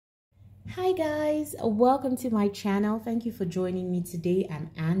Hi guys, welcome to my channel. Thank you for joining me today.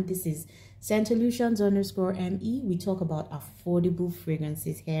 I'm Anne. This is Scentolutions_ME. We talk about affordable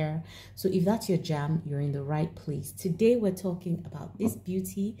fragrances here. So if that's your jam, you're in the right place. Today we're talking about this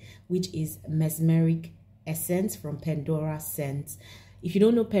beauty, which is Mesmeric Essence from Pendora Scents. If you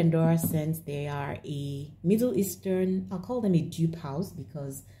don't know Pendora Scents, they are a Middle Eastern, I'll call them a dupe house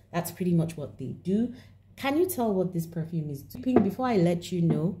because that's pretty much what they do. Can you tell what this perfume is duping? Before I let you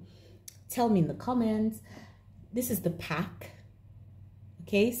know, tell me in the comments. This is the pack.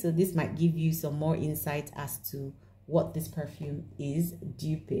 Okay, so this might give you some more insight as to what this perfume is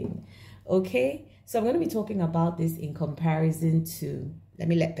duping. Okay, so I'm going to be talking about this in comparison to, let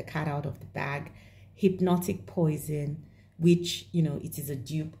me let the cat out of the bag, Hypnotic Poison, which, you know, it is a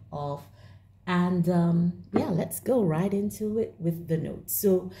dupe of. And yeah, let's go right into it with the notes.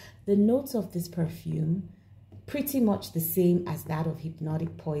 So the notes of this perfume, pretty much the same as that of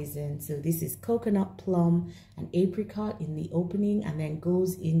Hypnotic Poison. So this is coconut, plum, and apricot in the opening, and then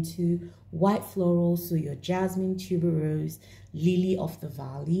goes into white floral, so your jasmine, tuberose, lily of the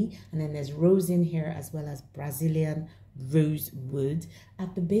valley, and then there's rose in here as well as Brazilian rosewood.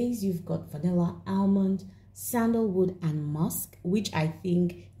 At the base, you've got vanilla, almond, sandalwood, and musk, which I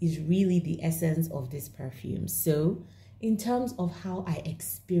think is really the essence of this perfume. So in terms of how I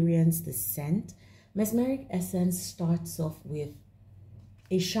experience the scent, Mesmeric Essence starts off with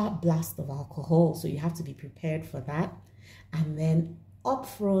a sharp blast of alcohol, so you have to be prepared for that. And then up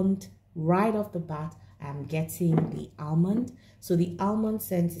front, right off the bat, I'm getting the almond. So the almond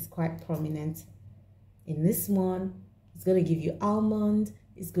scent is quite prominent in this one. It's going to give you almond.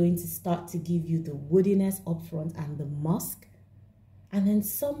 It's going to start to give you the woodiness up front and the musk. And then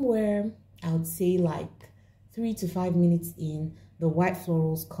somewhere, I would say like 3 to 5 minutes in, the white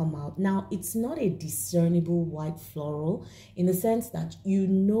florals come out. Now, it's not a discernible white floral in the sense that you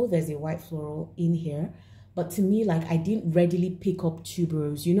know there's a white floral in here. But to me, like, I didn't readily pick up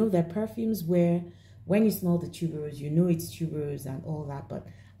tuberose. You know, there are perfumes where when you smell the tuberose, you know it's tuberose and all that. But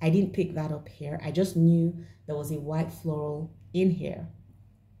I didn't pick that up here. I just knew there was a white floral in here.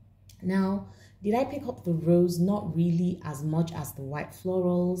 Now, did I pick up the rose? Not really as much as the white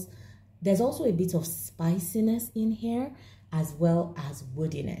florals. There's also a bit of spiciness in here, as well as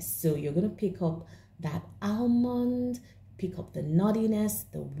woodiness. So you're going to pick up that almond, pick up the nuttiness,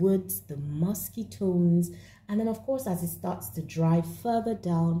 the woods, the musky tones. And then of course, as it starts to dry further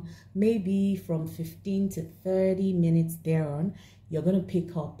down, maybe from 15 to 30 minutes thereon, you're going to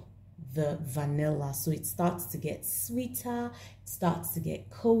pick up the vanilla. So it starts to get sweeter, it starts to get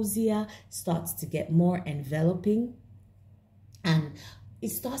cozier, starts to get more enveloping, and it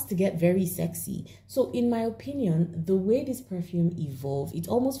starts to get very sexy. So in my opinion, the way this perfume evolved, it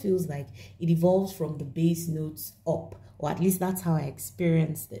almost feels like it evolves from the base notes up, or at least that's how I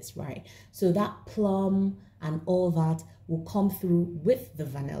experienced this, right? So that plum and all that will come through with the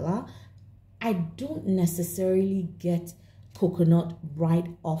vanilla. I don't necessarily get coconut right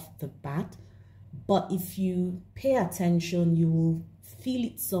off the bat, but if you pay attention, you will feel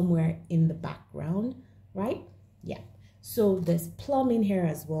it somewhere in the background, right? Yeah. So there's plum in here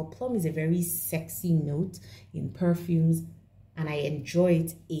as well. Plum is a very sexy note in perfumes, and I enjoy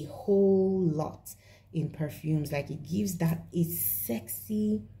it a whole lot in perfumes. Like, it gives that a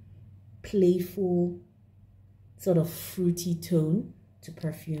sexy, playful, sort of fruity tone to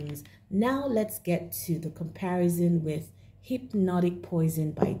perfumes. Now let's get to the comparison with Hypnotic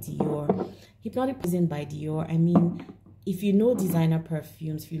Poison by Dior. Hypnotic Poison by Dior, I mean, if you know designer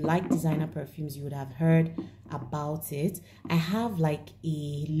perfumes, if you like designer perfumes, you would have heard about it. I have like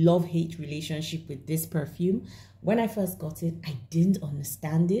a love-hate relationship with this perfume. When I first got it, I didn't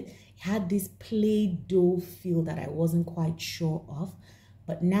understand it. It had this Play-Doh feel that I wasn't quite sure of.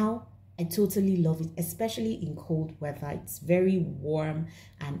 But now I totally love it, especially in cold weather. It's very warm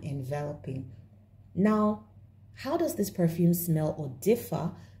and enveloping. Now, how does this perfume smell or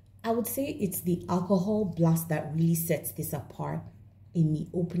differ? I would say it's the alcohol blast that really sets this apart in the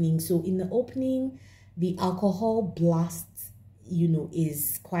opening. So in the opening, the alcohol blast, you know,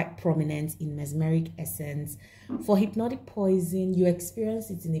 is quite prominent in Mesmeric Essence. For Hypnotic Poison, you experience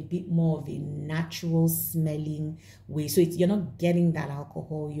it in a bit more of a natural smelling way. So you're not getting that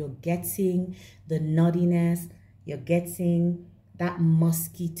alcohol, you're getting the nuttiness, you're getting that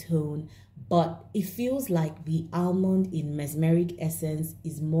musky tone. But it feels like the almond in Mesmeric Essence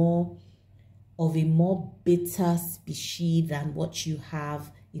is more of a more bitter species than what you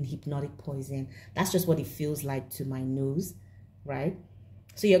have in Hypnotic Poison. That's just what it feels like to my nose, right?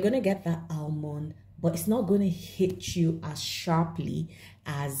 So you're going to get that almond, but it's not going to hit you as sharply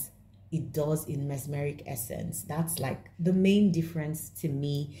as it does in Mesmeric Essence. That's like the main difference to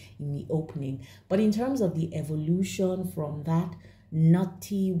me in the opening. But in terms of the evolution from that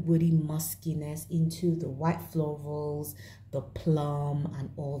nutty, woody muskiness into the white florals, the plum, and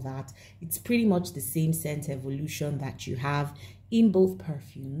all that, it's pretty much the same scent evolution that you have in both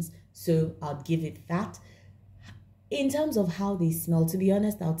perfumes. So I'll give it that. In terms of how they smell, to be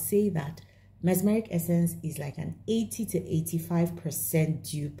honest, I'd say that Mesmeric Essence is like an 80 to 85%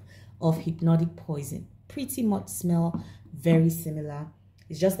 dupe of Hypnotic Poison. Pretty much smell very similar.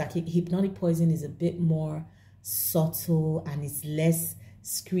 It's just that Hypnotic Poison is a bit more subtle and it's less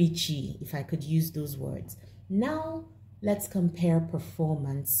screechy, if I could use those words. Now, let's compare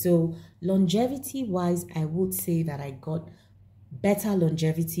performance. So longevity wise, I would say that I got better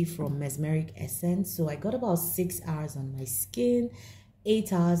longevity from Mesmeric Essence. So I got about 6 hours on my skin,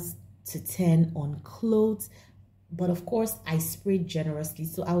 8 hours to 10 on clothes. But of course, I sprayed generously.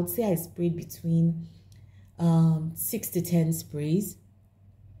 So I would say I sprayed between 6 to 10 sprays.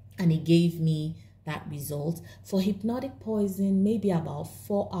 And it gave me that result. For Hypnotic Poison, maybe about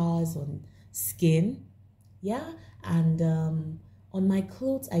 4 hours on skin. Yeah. And on my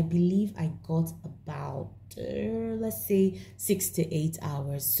clothes, I believe I got about, let's say, 6 to 8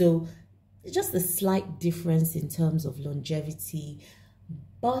 hours. So just a slight difference in terms of longevity.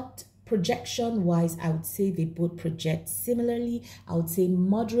 But projection wise, I would say they both project similarly. I would say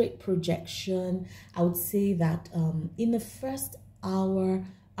moderate projection. I would say that in the first hour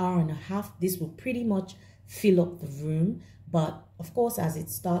and a half, this will pretty much fill up the room. But of course, as it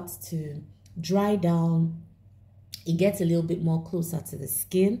starts to dry down, it gets a little bit more closer to the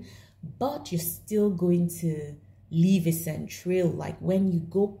skin, but you're still going to leave a scent trail. Like when you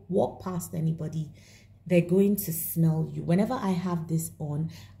walk past anybody, they're going to smell you. Whenever I have this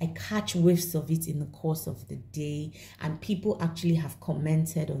on, I catch whiffs of it in the course of the day, and people actually have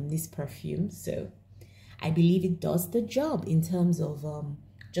commented on this perfume. So I believe it does the job in terms of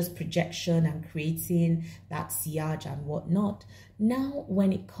just projection and creating that sillage and whatnot. Now,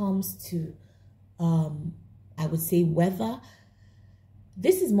 when it comes to, I would say weather,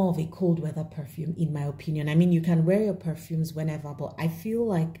 this is more of a cold weather perfume in my opinion. I mean, you can wear your perfumes whenever, but I feel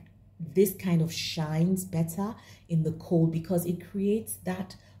like this kind of shines better in the cold because it creates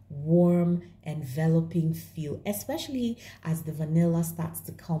that warm, enveloping feel, especially as the vanilla starts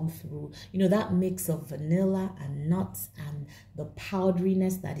to come through. You know, that mix of vanilla and nuts and the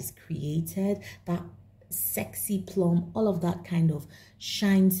powderiness that is created, that sexy plum, all of that kind of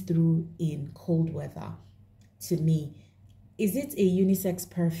shines through in cold weather to me. Is it a unisex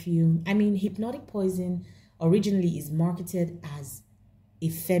perfume? I mean, Hypnotic Poison originally is marketed as a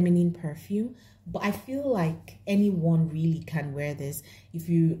feminine perfume, but I feel like anyone really can wear this. If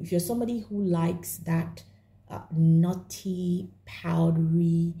you're somebody who likes that nutty,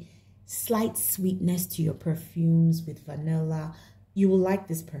 powdery, slight sweetness to your perfumes with vanilla, you will like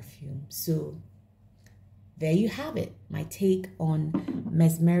this perfume. So there you have it, my take on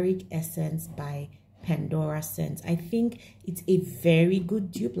Mesmeric Essence by Pendora scents. I think it's a very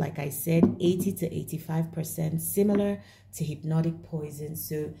good dupe. Like I said, 80 to 85% similar to Hypnotic Poison.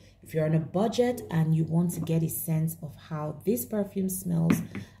 So if you're on a budget and you want to get a sense of how this perfume smells,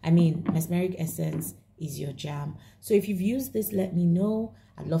 I mean, Mesmeric Essence is your jam. So if you've used this, let me know.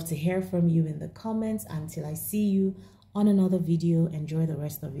 I'd love to hear from you in the comments. Until I see you on another video, enjoy the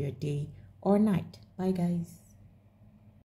rest of your day or night. Bye guys.